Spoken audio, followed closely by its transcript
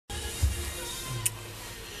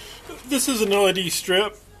This is an LED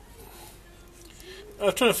strip. I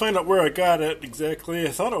was trying to find out where I got it exactly. I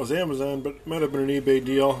thought it was Amazon, but it might have been an eBay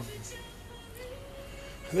deal.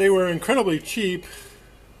 They were incredibly cheap,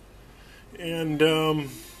 and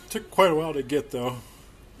took quite a while to get though.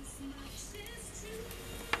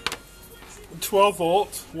 12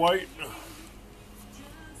 volt, white.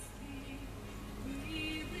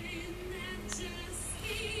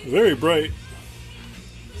 Very bright.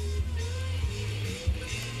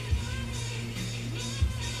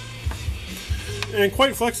 And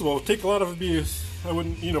quite flexible. Take a lot of abuse. I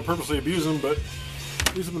wouldn't, purposely abuse them, but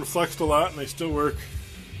these have been flexed a lot and they still work.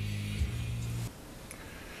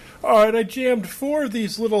 Alright, I jammed 4 of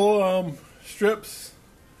these little strips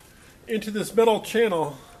into this metal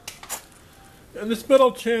channel. And this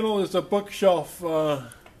metal channel is a bookshelf,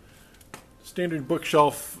 standard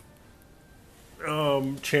bookshelf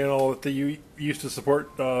channel that they used to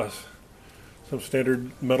support some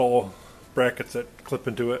standard metal brackets that clip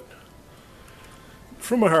into it.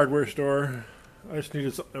 From a hardware store. I just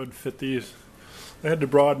needed something that would fit these. I had to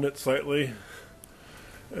broaden it slightly,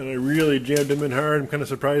 and I really jammed them in hard. I'm kind of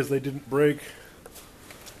surprised they didn't break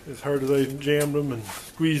as hard as I jammed them and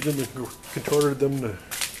squeezed them and contorted them to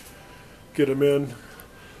get them in.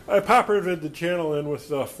 I pop riveted the channel in with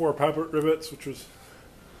 4 pop rivets, which was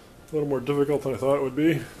a little more difficult than I thought it would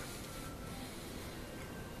be.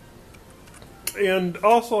 And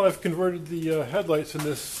also I've converted the headlights in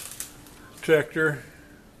this tractor,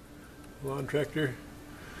 lawn tractor,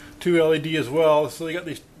 to LED as well. So they got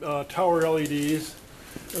these tower LEDs,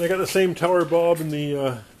 and I got the same tower bulb in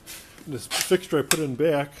the this fixture I put in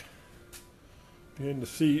back behind the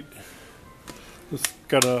seat. It's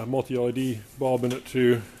got a multi-LED bulb in it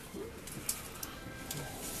too.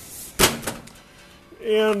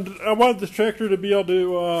 And I wanted this tractor to be able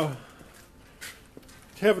to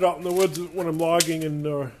have it out in the woods when I'm logging and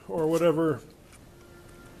or whatever,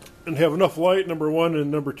 and have enough light, number one,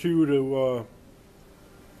 and number two, to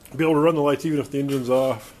be able to run the lights even if the engine's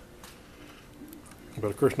off. But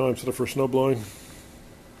of course now I'm set up for snow blowing.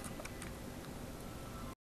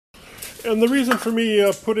 And the reason for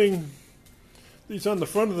me putting these on the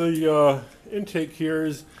front of the intake here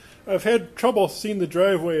is I've had trouble seeing the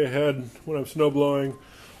driveway ahead when I'm snow blowing.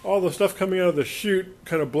 All the stuff coming out of the chute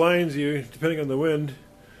kind of blinds you depending on the wind.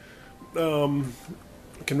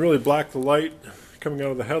 It can really block the light coming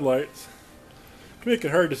out of the headlights to make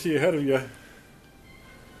it hard to see ahead of you.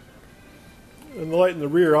 And the light in the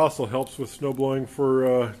rear also helps with snow blowing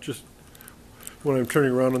for just when I'm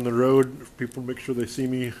turning around on the road, people make sure they see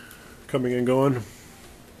me coming and going.